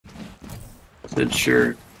Said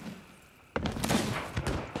sure.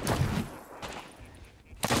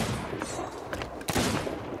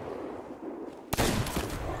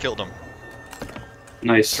 Killed him.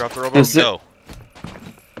 Nice. Drop the rowboat and go.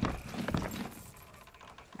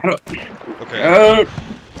 Okay.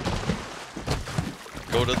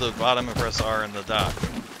 Go to the bottom and press R in the dock.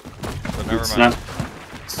 But never mind. Not,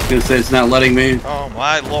 I was gonna say it's not letting me. Oh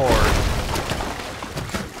my lord.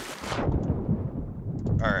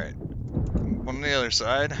 Alright. One on the other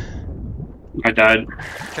side. I died.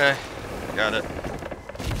 Okay. Got it.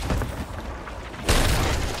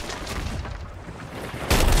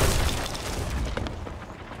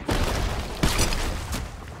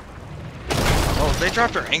 Oh, they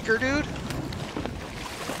dropped our anchor, dude?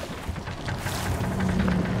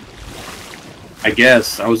 I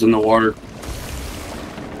guess. I was in the water.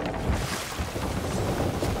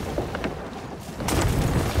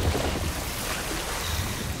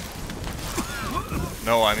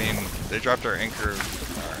 No, I mean, they dropped our anchor.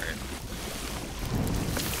 Alright.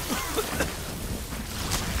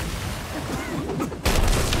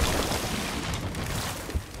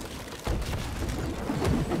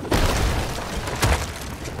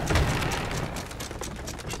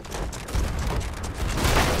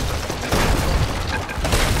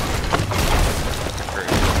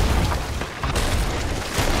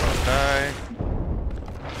 Die.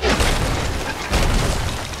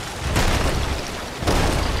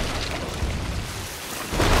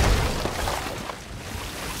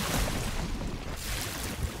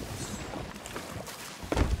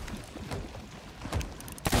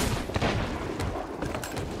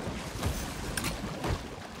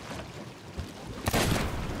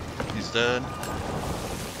 He's dead.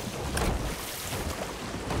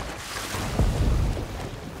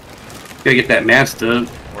 Gotta get that mast up.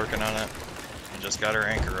 Working on it. We just got our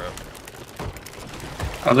anchor up.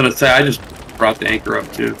 I was gonna say I just brought the anchor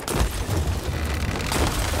up too.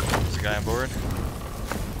 Is the guy on board?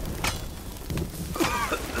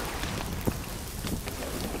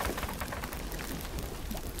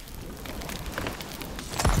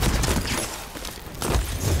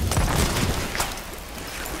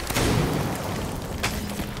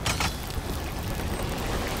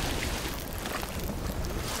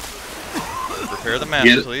 Repair the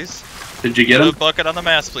mast, please. Did you get Put him? a bucket on the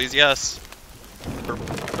mast, please. Yes.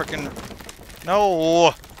 Frickin'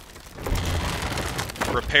 no.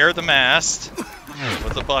 Repair the mast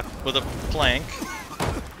with a plank.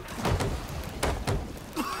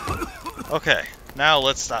 Okay, now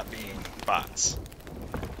let's stop being bots.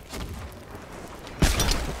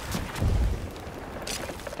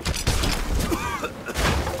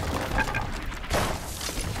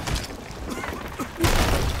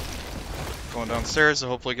 Going downstairs to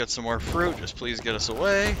hopefully get some more fruit. Just please get us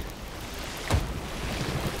away.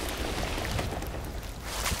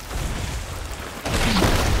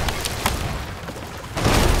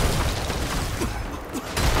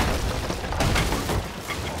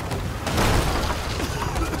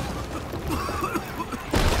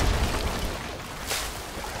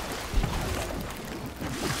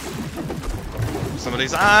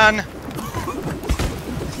 Somebody's on!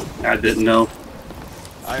 I didn't know.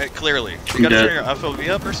 Clearly. You gotta turn your FOV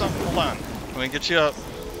up or something? Hold on. Let me get you up.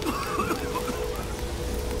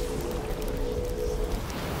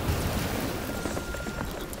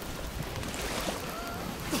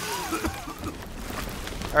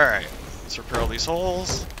 Alright. Let's repair all these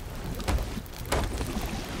holes.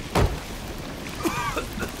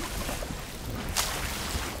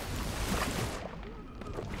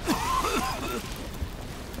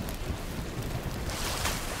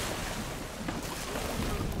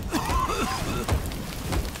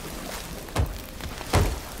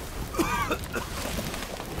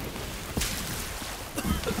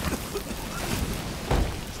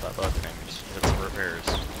 Stop bucketing. Just hit some repairs.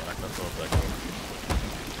 Not gonna fill up that quick.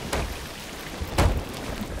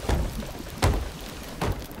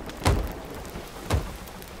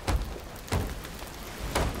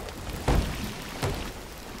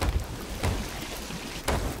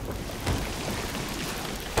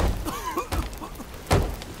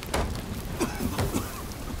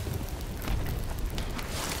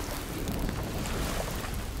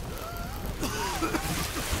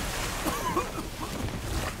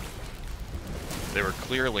 They were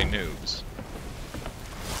clearly noobs.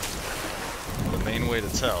 The main way to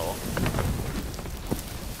tell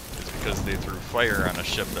is because they threw fire on a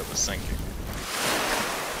ship that was sinking.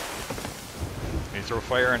 When you throw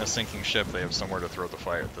fire on a sinking ship, they have somewhere to throw the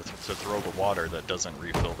fire, to throw the water that doesn't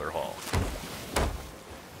refill their hull.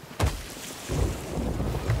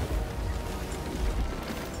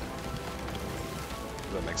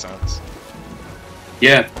 Does that make sense.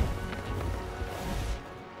 Yeah.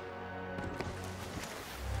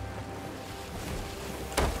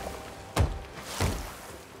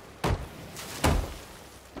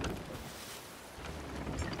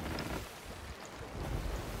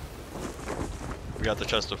 We got the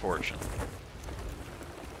chest of fortune.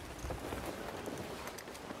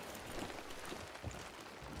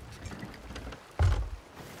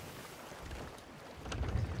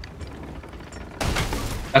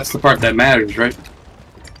 That's the part that matters, right?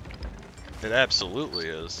 It absolutely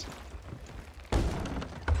is.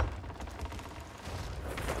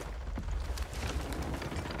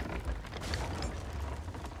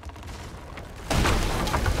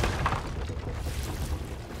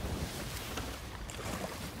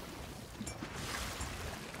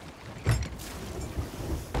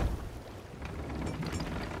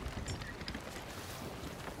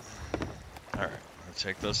 Alright, let's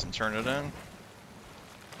take this and turn it in.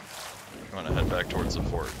 I'm gonna head back towards the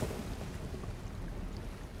fort.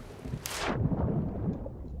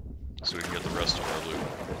 So we can get the rest of our loot.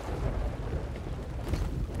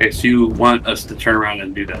 Okay, so you want us to turn around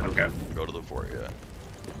and do that, okay. Go to the fort, yeah.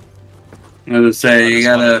 I was gonna say, you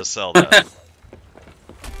wanted gotta... to sell that.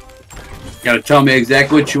 gotta tell me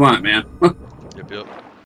exactly what you want, man. Yep.